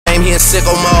in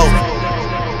sicko mode.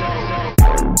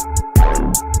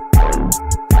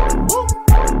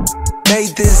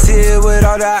 Made this here with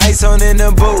all the ice on in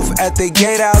the booth. At the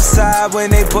gate outside when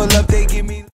they pull up they give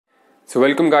me. So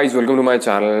welcome guys, welcome to my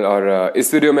channel. और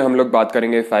इस video में हम लोग बात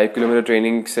करेंगे 5 kilometre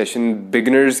training session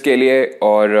beginners के लिए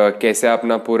और कैसे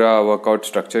अपना पूरा वर्कआउट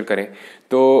स्ट्रक्चर करें।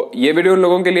 तो ये वीडियो उन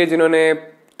लोगों के लिए जिन्होंने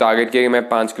टारगेट किया कि मैं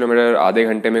 5 किलोमीटर आधे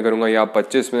घंटे में करूँगा या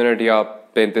 25 मिनट या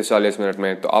 35-40 मिनट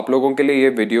में। तो आप लोगों के लिए ये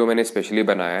वीडियो मैंने स्पेशली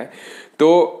बनाया है। तो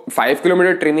 5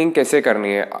 किलोमीटर ट्रेनिंग कैसे करनी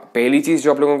है, पहली चीज़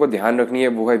जो आप लोगों को ध्यान रखनी है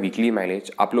वो है वीकली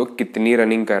माइलेज। आप लोग कितनी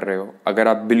रनिंग कर रहे हो। अगर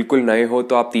आप बिल्कुल नए हो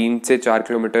तो आप 3 से 4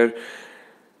 किलोमीटर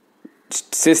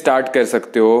से स्टार्ट कर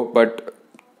सकते हो, बट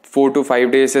 4 to 5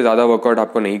 डेज से ज़्यादा वर्कआउट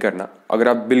आपको नहीं करना। अगर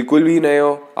आप बिल्कुल भी नए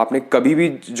हो, आपने कभी भी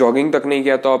जॉगिंग तक नहीं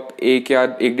किया, तो आप 1 या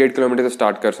 1.5 किलोमीटर से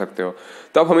स्टार्ट कर सकते हो।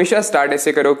 तो आप हमेशा स्टार्ट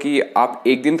ऐसे करो कि आप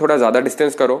एक दिन थोड़ा ज़्यादा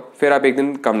डिस्टेंस करो, फिर आप एक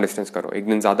दिन कम डिस्टेंस करो, एक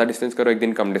दिन ज़्यादा डिस्टेंस करो, एक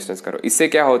दिन कम डिस्टेंस करो। इससे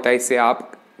क्या होता है, इससे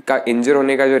आपका इंजर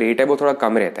होने का जो रेट है वो थोड़ा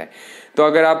कम रहता है। तो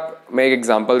अगर मैं एक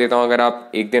एग्जांपल देता हूँ, अगर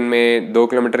आप एक दिन में 2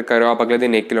 किलोमीटर कर रहे हो, आप अगले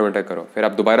दिन 1 किलोमीटर करो, फिर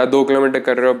आप दोबारा 2 किलोमीटर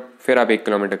कर रहे हो, फिर आप 1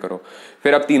 किलोमीटर करो,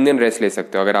 फिर आप 3 दिन रेस्ट ले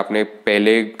सकते हो। अगर आपने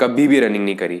पहले कभी भी रनिंग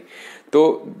नहीं करी तो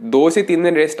 2 से 3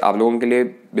 दिन रेस्ट आप लोगों के लिए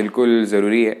बिल्कुल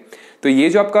ज़रूरी है। तो ये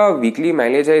जो आपका वीकली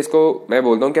माइलेज है, इसको मैं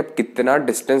बोलता हूँ कि आप कितना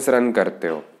डिस्टेंस रन करते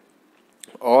हो,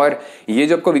 और ये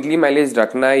जो आपको वीकली माइलेज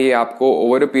रखना है ये आपको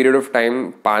over a period of time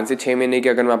 5 से 6 महीने की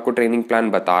अगर मैं आपको ट्रेनिंग प्लान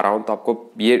बता रहा हूँ तो आपको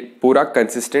ये पूरा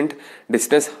कंसिस्टेंट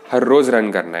डिस्टेंस हर रोज़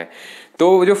रन करना है।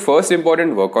 तो जो फर्स्ट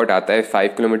इंपॉर्टेंट वर्कआउट आता है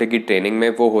 5 किलोमीटर की ट्रेनिंग में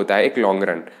वो होता है एक लॉन्ग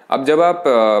रन। अब जब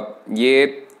आप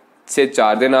ये से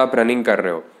 4 दिन आप रनिंग कर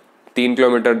रहे हो, 3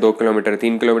 किलोमीटर 2 किलोमीटर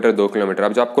 3 किलोमीटर 2 किलोमीटर,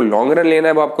 अब जो आपको लॉन्ग रन लेना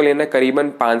है वो आपको लेना है करीबन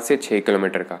 5 से 6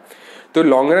 किलोमीटर का। तो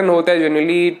लॉन्ग रन होता है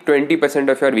generally 20%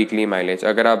 of your weekly mileage.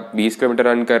 अगर आप 20 किलोमीटर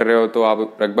रन कर रहे हो तो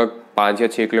आप लगभग 5 या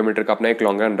 6 किलोमीटर का अपना एक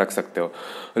लॉन्ग रन रख सकते हो।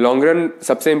 लॉन्ग रन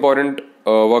सबसे इंपॉर्टेंट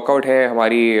वर्कआउट है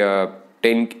हमारी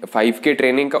 5 के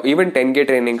ट्रेनिंग का, इवन 10 के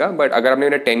ट्रेनिंग का। बट अगर आपने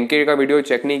मेरा 10 के का वीडियो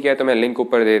चेक नहीं किया तो मैं लिंक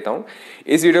ऊपर देता हूँ।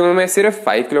 इस वीडियो में मैं सिर्फ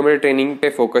 5 किलोमीटर ट्रेनिंग पे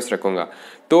फोकस रखूंगा।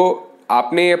 तो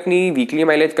आपने अपनी वीकली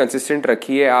माइलेज कंसिस्टेंट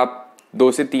रखी है, आप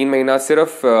 2 से 3 महीना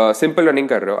सिर्फ सिंपल रनिंग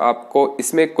कर रहे हो, आपको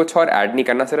इसमें कुछ और ऐड नहीं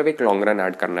करना, सिर्फ एक लॉन्ग रन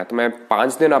ऐड करना है। तो मैं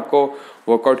 5 दिन आपको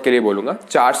वर्कआउट के लिए बोलूँगा,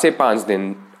 4 से 5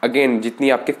 दिन, अगेन जितनी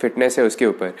आपकी फिटनेस है उसके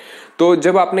ऊपर। तो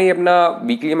जब आपने ये अपना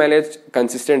वीकली माइलेज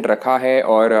कंसिस्टेंट रखा है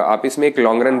और आप इसमें एक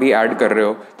लॉन्ग रन भी ऐड कर रहे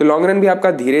हो, तो लॉन्ग रन भी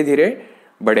आपका धीरे धीरे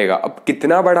बढ़ेगा। अब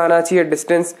कितना बढ़ाना चाहिए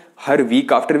distance her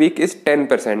week after week is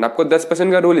 10%। आपको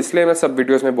 10% का रूल इसलिए मैं सब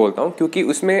वीडियोस में बोलता हूँ क्योंकि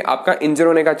उसमें आपका इंजर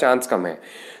होने का चांस कम है।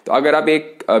 तो अगर आप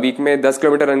एक वीक में 10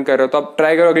 किलोमीटर रन कर रहे हो तो आप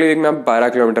ट्राई करो अगले वीक में आप 12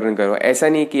 किलोमीटर रन करो। ऐसा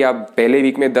नहीं कि आप पहले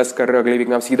वीक में 10 कर रहे हो, अगले वीक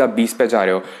में आप सीधा 20 पे जा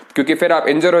रहे हो, क्योंकि फिर आप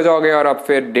इंजर हो जाओगे और आप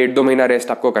फिर 1.5-2 महीना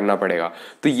रेस्ट आपको करना पड़ेगा।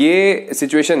 तो ये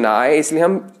सिचुएशन ना आए इसलिए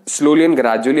हम स्लोली एंड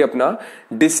ग्रेजुअली अपना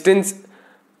डिस्टेंस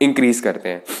इंक्रीज करते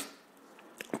हैं।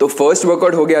 तो फर्स्ट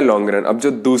वर्कआउट हो गया लॉन्ग रन। अब जो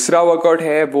दूसरा वर्कआउट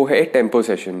है वो है टेम्पो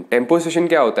सेशन। टेम्पो सेशन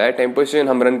क्या होता है, टेम्पो सेशन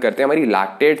हम रन करते हैं हमारी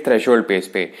लैक्टेट थ्रेशोल्ड पेस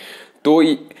पे। तो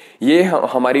ये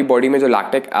हमारी बॉडी में जो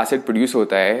लैक्टिक एसिड प्रोड्यूस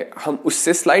होता है, हम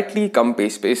उससे स्लाइटली कम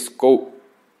पेस पे इसको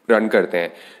रन करते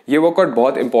हैं। ये वर्कआउट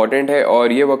बहुत इंपॉर्टेंट है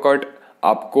और ये वर्कआउट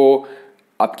आपको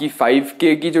आपकी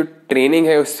 5K की जो ट्रेनिंग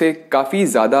है उससे काफ़ी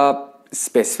ज़्यादा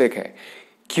स्पेसिफिक है।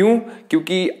 क्यों?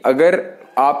 क्योंकि अगर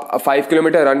आप 5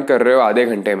 किलोमीटर रन कर रहे हो आधे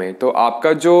घंटे में, तो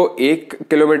आपका जो 1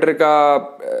 किलोमीटर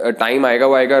का टाइम आएगा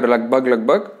वो आएगा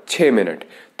लगभग 6 मिनट।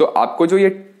 तो आपको जो ये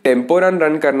टेम्पो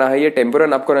रन करना है, ये टेम्पो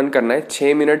रन आपको रन करना है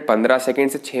 6 मिनट 15 सेकेंड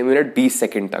से 6 मिनट 20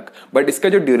 सेकेंड तक। बट इसका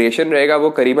जो ड्यूरेशन रहेगा वो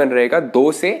करीबन रहेगा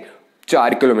 2 से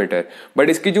 4 किलोमीटर। बट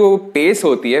इसकी जो पेस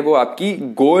होती है वो आपकी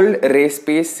गोल रेस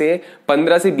पेस से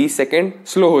 15 से 20 सेकेंड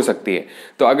स्लो हो सकती है।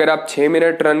 तो अगर आप 6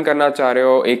 मिनट रन करना चाह रहे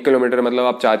हो 1 किलोमीटर, मतलब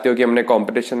आप चाहते हो कि हमने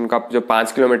कंपटीशन का जो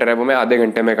 5 किलोमीटर है वो मैं आधे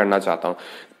घंटे में करना चाहता हूँ,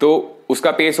 तो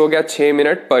उसका पेस हो गया 6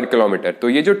 मिनट पर किलोमीटर। तो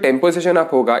ये जो टेम्पो सेशन आप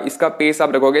होगा इसका पेस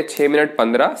आप रखोगे 6 मिनट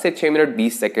 15 से 6 मिनट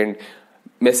 20 सेकेंड।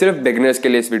 मैं सिर्फ बिगिनर्स के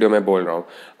लिए इस वीडियो में बोल रहा हूँ।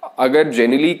 अगर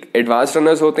जनरली एडवांस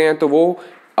रनर्स होते हैं तो वो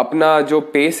अपना जो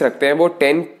पेस रखते हैं वो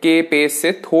 10 के पेस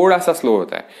से थोड़ा सा स्लो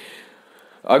होता है।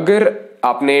 अगर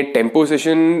आपने टेम्पो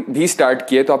सेशन भी स्टार्ट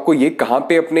किए तो आपको ये कहाँ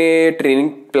पे अपने ट्रेनिंग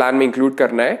प्लान में इंक्लूड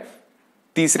करना है,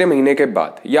 3रे महीने के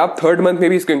बाद, या आप 3rd मंथ में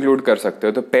भी इसको इंक्लूड कर सकते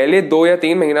हो। तो पहले 2 या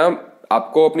 3 महीना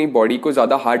आपको अपनी बॉडी को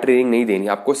ज्यादा हार्ड ट्रेनिंग नहीं देनी,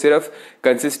 आपको सिर्फ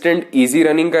कंसिस्टेंट इजी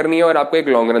रनिंग करनी है और आपको एक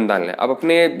लॉन्ग रन डालना है। अब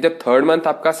अपने जब 3rd मंथ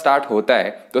आपका स्टार्ट होता है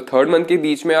तो 3rd मंथ के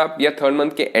बीच में आप या 3rd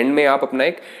मंथ के एंड में आप अपना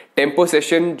एक टेम्पो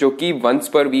सेशन जो कि once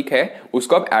per week है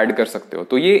उसको आप ऐड कर सकते हो।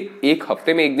 तो ये एक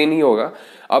हफ्ते में 1 दिन ही होगा।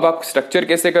 अब आप स्ट्रक्चर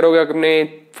कैसे करोगे? अपने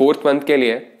 4th मंथ के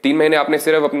लिए 3 महीने आपने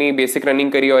सिर्फ अपनी बेसिक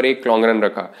रनिंग करी और एक लॉन्ग रन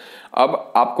रखा।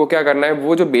 अब आपको क्या करना है,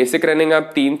 वो जो बेसिक रनिंग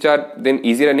आप 3-4 दिन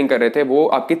इजी रनिंग कर रहे थे, वो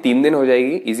आपकी 3 दिन हो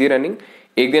जाएगी इजी रनिंग।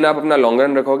 एक दिन आप अपना लॉन्ग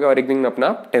रन रखोगे और एक दिन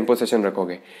अपना टेम्पो सेशन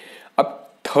रखोगे। अब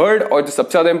थर्ड और जो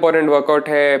सबसे ज्यादा इंपॉर्टेंट वर्कआउट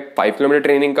है 5 किलोमीटर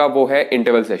ट्रेनिंग का, वो है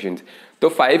इंटरवल सेशंस। तो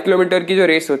 5 किलोमीटर की जो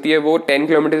रेस होती है वो 10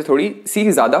 किलोमीटर से थोड़ी सी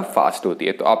ज्यादा फास्ट होती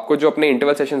है। तो आपको जो अपने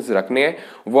इंटरवल सेशंस रखने हैं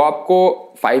वो आपको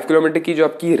 5 किलोमीटर की जो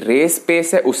आपकी रेस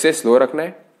पेस है उससे स्लो रखना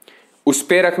है, उस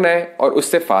पे रखना है और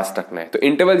उससे फास्ट रखना है। तो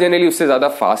इंटरवल जनरली उससे ज्यादा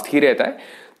फास्ट ही रहता है।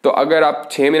 तो अगर आप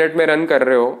 6 मिनट में रन कर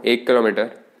रहे हो 1 किलोमीटर,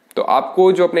 तो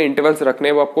आपको जो अपने इंटरवल्स रखने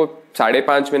हैं वो आपको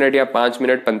 5.5 मिनट या 5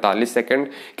 मिनट 45 सेकंड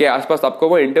के आसपास आपको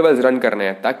वो इंटरवल्स रन करने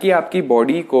हैं, ताकि आपकी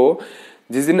बॉडी को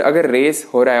जिस दिन अगर रेस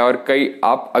हो रहा है और कई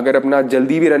आप अगर अपना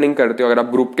जल्दी भी रनिंग करते हो, अगर आप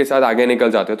ग्रुप के साथ आगे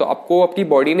निकल जाते हो, तो आपको आपकी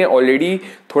बॉडी ने ऑलरेडी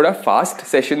थोड़ा फास्ट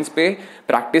सेशंस पे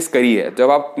प्रैक्टिस करी है।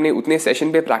 जब आपने उतने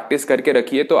सेशन पे प्रैक्टिस करके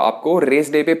रखी है तो आपको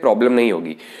रेस डे पे प्रॉब्लम नहीं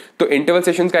होगी। तो इंटरवल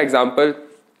सेशंस का example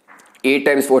 8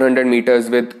 times 400 meters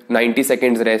with 90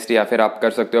 seconds rest, या फिर आप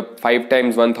कर सकते हो 5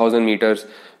 times 1000 meters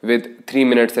with 3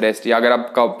 minutes rest. या अगर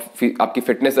आपकी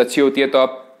फिटनेस अच्छी होती है तो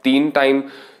आप 3 time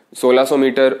 1600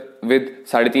 metre with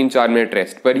 3.5-4 minute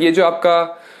rest. पर ये जो आपका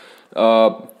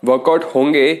वर्कआउट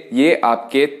होंगे ये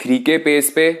आपके 3K पेस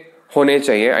पे होने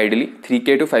चाहिए, ideally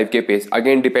 3K to 5K pace,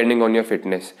 again depending on your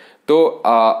fitness. तो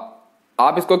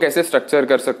आप इसको कैसे स्ट्रक्चर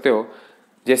कर सकते हो?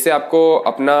 जैसे आपको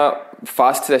अपना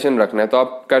फास्ट सेशन रखना है तो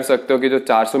आप कर सकते हो कि जो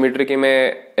 400 मीटर के मैं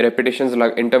रेपिटेशंस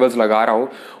इंटरवल्स लगा रहा हूँ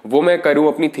वो मैं करूँ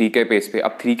अपनी 3K पेस पे।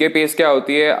 अब 3K पेस क्या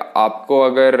होती है? आपको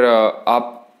अगर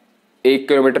आप 1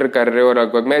 किलोमीटर कर रहे हो,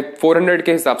 लगभग मैं 400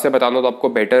 के हिसाब से बता दूं तो आपको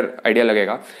बेटर आइडिया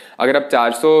लगेगा। अगर आप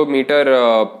 400 मीटर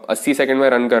 80 सेकंड में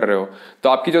रन कर रहे हो तो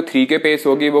आपकी जो 3K पेस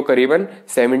होगी वो करीबन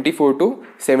 74 to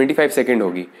 75 सेकंड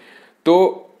होगी। तो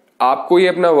आपको ये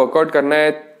अपना वर्कआउट करना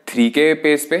है 3K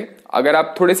पेस पे। अगर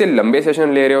आप थोड़े से लंबे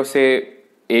सेशन ले रहे हो, से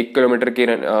 1 किलोमीटर की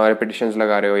रेपिटेशंस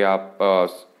लगा रहे हो या आप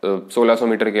 1600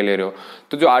 मीटर के ले रहे हो,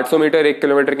 तो जो 800 मीटर 1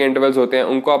 किलोमीटर के इंटरवल्स होते हैं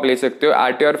उनको आप ले सकते हो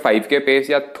एट योर 5K पेस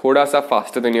या थोड़ा सा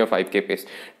faster than your 5K pace.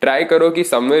 Try करो कि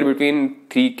somewhere between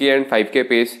 3K and 5K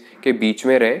pace के बीच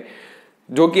में रहे,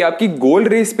 जो कि आपकी गोल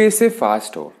रेस पेस से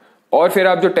फास्ट हो। और फिर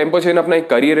आप जो टेम्पो सेशन अपना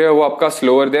कर ही रहे हो वो आपका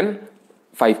स्लोअर देन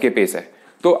 5K पेस है।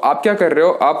 तो आप क्या कर रहे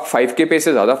हो? आप 5K पेस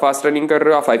से ज्यादा फास्ट रनिंग कर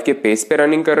रहे हो, आप 5K पेस पे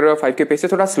रनिंग कर रहे हो, 5K पेस से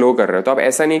थोड़ा स्लो कर रहे हो। तो आप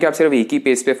ऐसा नहीं कि आप सिर्फ एक ही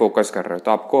पेस पे फोकस कर रहे हो।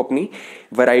 तो आपको अपनी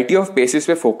वैरायटी ऑफ पेसेस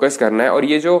पे फोकस करना है। और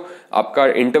ये जो आपका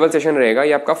इंटरवल सेशन रहेगा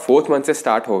ये आपका 4th मंथ से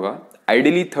स्टार्ट होगा।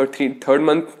 आइडियली 3rd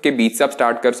मंथ के बीच से आप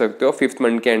स्टार्ट कर सकते हो 5th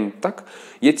मंथ के एंड तक।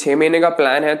 ये 6 महीने का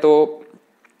प्लान है। तो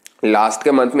लास्ट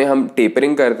के मंथ में हम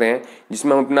टेपरिंग करते हैं,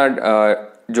 जिसमें हम अपना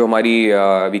जो हमारी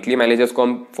वीकली मैनेजर्स को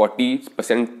हम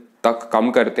 40% तक कम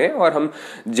करते हैं और हम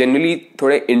जनरली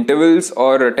थोड़े इंटरवल्स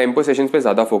और टेम्पो सेशंस पे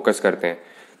ज़्यादा फोकस करते हैं।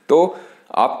 तो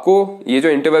आपको ये जो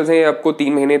इंटरवल्स हैं ये आपको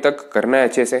 3 महीने तक करना है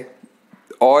अच्छे से,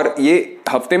 और ये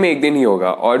हफ्ते में 1 दिन ही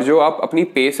होगा। और जो आप अपनी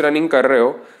पेस रनिंग कर रहे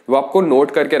हो वो आपको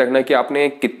नोट करके रखना है कि आपने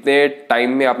कितने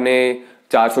टाइम में आपने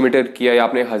 400 मीटर किया या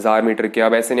आपने 1000 मीटर किया।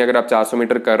 अब ऐसे नहीं अगर आप 400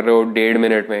 मीटर कर रहे हो 1.5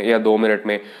 मिनट में या 2 मिनट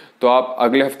में, तो आप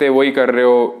अगले हफ्ते वही कर रहे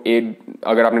हो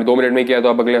अगर आपने 2 मिनट में किया तो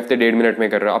आप अगले हफ्ते 1.5 मिनट में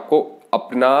कर रहे हो। आपको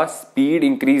अपना स्पीड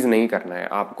इंक्रीज नहीं करना है,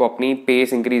 आपको अपनी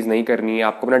पेस इंक्रीज नहीं करनी है,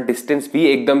 आपको अपना डिस्टेंस भी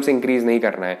एकदम से इंक्रीज नहीं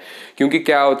करना है। क्योंकि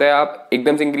क्या होता है, आप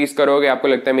एकदम से इंक्रीज करोगे आपको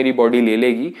लगता है मेरी बॉडी ले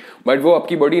लेगी, बट वो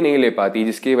आपकी बॉडी नहीं ले पाती,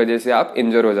 जिसकी वजह से आप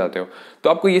इंजर हो जाते हो। तो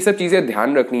आपको ये सब चीजें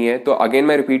ध्यान रखनी है। तो अगेन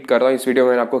मैं रिपीट कर रहा हूँ, इस वीडियो में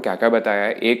मैंने आपको क्या क्या बताया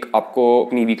है। एक, आपको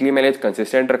अपनी वीकली मैनेज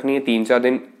कंसिस्टेंट रखनी है, 3-4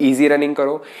 दिन ईजी रनिंग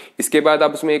करो। इसके बाद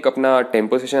आप उसमें एक अपना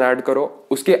टेम्पो सेशन ऐड करो।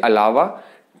 उसके अलावा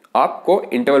आपको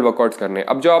इंटरवल वर्कआउट्स करने हैं।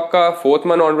 अब जो आपका 4th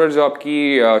मंथ ऑनवर्ड जो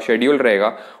आपकी शेड्यूल रहेगा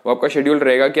वो आपका शेड्यूल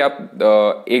रहेगा कि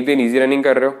आप एक दिन इजी रनिंग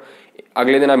कर रहे हो,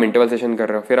 अगले दिन आप इंटरवल सेशन कर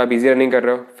रहे हो, फिर आप इजी रनिंग कर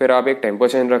रहे हो, फिर आप एक टेम्पो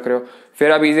सेशन रख रहे हो,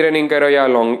 फिर आप इजी रनिंग कर रहे हो या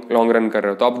लॉन्ग रन कर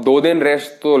रहे हो। तो आप 2 दिन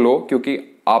रेस्ट तो लो, क्योंकि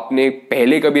आपने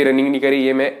पहले कभी रनिंग नहीं करी,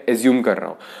 ये मैं एज्यूम कर रहा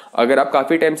हूँ। अगर आप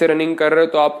काफी टाइम से रनिंग कर रहे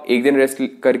हो तो आप 1 दिन रेस्ट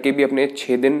करके भी अपने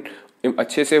 6 दिन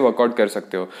अच्छे से वर्कआउट कर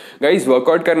सकते हो। गाइस,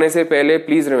 वर्कआउट करने से पहले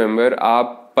प्लीज रिमेंबर,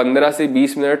 आप 15 से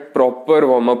 20 मिनट प्रॉपर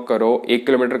वार्म अप करो, 1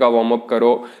 किलोमीटर का वार्म अप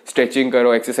करो, स्ट्रेचिंग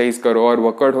करो, एक्सरसाइज करो, और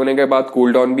वर्कआउट होने के बाद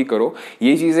कूल डाउन भी करो।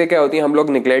 ये चीजें क्या होती है, हम लोग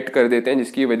निग्लेक्ट कर देते हैं,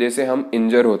 जिसकी वजह से हम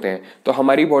इंजर होते हैं। तो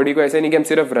हमारी बॉडी को ऐसे नहीं कि हम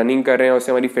सिर्फ रनिंग कर रहे हैं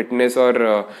उससे हमारी फिटनेस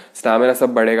और स्टैमिना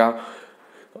सब बढ़ेगा।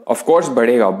 ऑफ कोर्स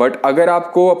बढ़ेगा, बट अगर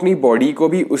आपको अपनी बॉडी को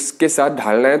भी उसके साथ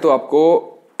ढालना है तो आपको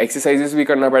एक्सरसाइजेस भी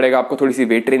करना पड़ेगा, आपको थोड़ी सी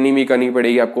वेट ट्रेनिंग भी करनी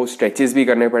पड़ेगी, आपको स्ट्रेचेस भी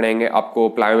करने पड़ेंगे, आपको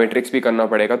प्लायोमेट्रिक्स भी करना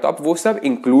पड़ेगा। तो आप वो सब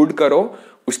इंक्लूड करो।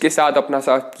 उसके साथ अपना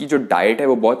साथ की जो डाइट है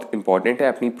वो बहुत इंपॉर्टेंट है,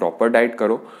 अपनी प्रॉपर डाइट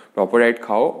करो, प्रॉपर डाइट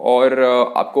खाओ, और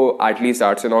आपको एटलीस्ट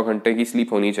 8 से 9 घंटे की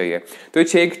स्लीप होनी चाहिए। तो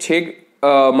 6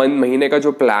 महीने का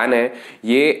जो प्लान है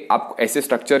ये आप ऐसे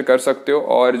स्ट्रक्चर कर सकते हो।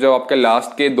 और जो आपके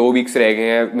लास्ट के 2 वीक्स रह गए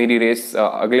हैं, मेरी रेस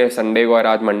अगले संडे को और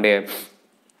आज मंडे है,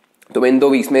 तो मैं इन 2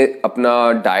 वीक्स में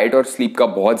अपना डाइट और स्लीप का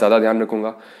बहुत ज़्यादा ध्यान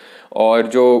रखूँगा। और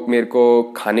जो मेरे को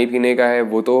खाने पीने का है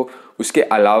वो तो उसके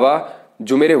अलावा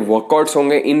जो मेरे वर्कआउट्स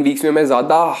होंगे इन वीक्स में मैं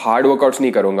ज़्यादा हार्ड वर्कआउट्स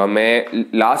नहीं करूँगा। मैं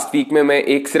लास्ट वीक में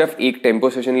मैं सिर्फ एक टेम्पो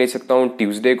सेशन ले सकता हूँ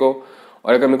ट्यूसडे को,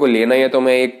 और अगर मेरे को लेना ही है तो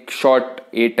मैं एक शॉर्ट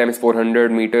 8x400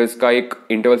 मीटर्स का एक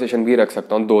इंटरवल सेशन भी रख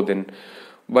सकता हूँ 2 दिन।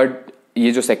 बट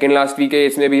ये जो सेकेंड लास्ट वीक है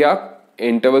इसमें भी आप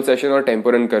इंटरवल सेशन और टेम्पो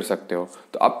रन कर सकते हो।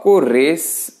 तो आपको रेस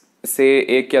से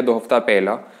 1 या 2 हफ्ता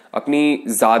पहला अपनी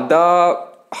ज़्यादा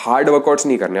हार्ड वर्कआउट्स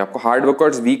नहीं करने। आपको हार्ड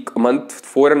वर्कआउट्स मंथ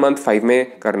 4 और मंथ 5 में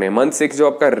करने हैं। मंथ 6 जो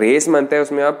आपका रेस मंथ है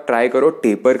उसमें आप ट्राई करो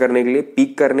टेपर करने के लिए,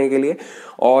 पीक करने के लिए।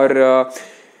 और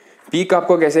पीक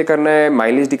आपको कैसे करना है,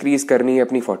 माइलेज डिक्रीज करनी है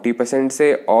अपनी 40%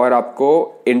 से, और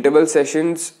आपको इंटरवल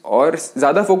सेशंस और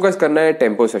ज़्यादा फोकस करना है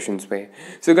टेम्पो सेशंस पे।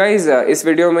 सो गाइज इस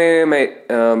वीडियो में मैं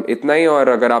इतना ही। और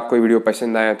अगर आपको वीडियो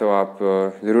पसंद आया तो आप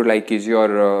ज़रूर लाइक कीजिए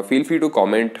और feel free to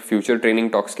comment future training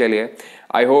talks के लिए।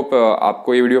 आई होप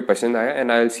आपको ये वीडियो पसंद आया,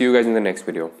 and I will see you guys in the next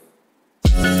video.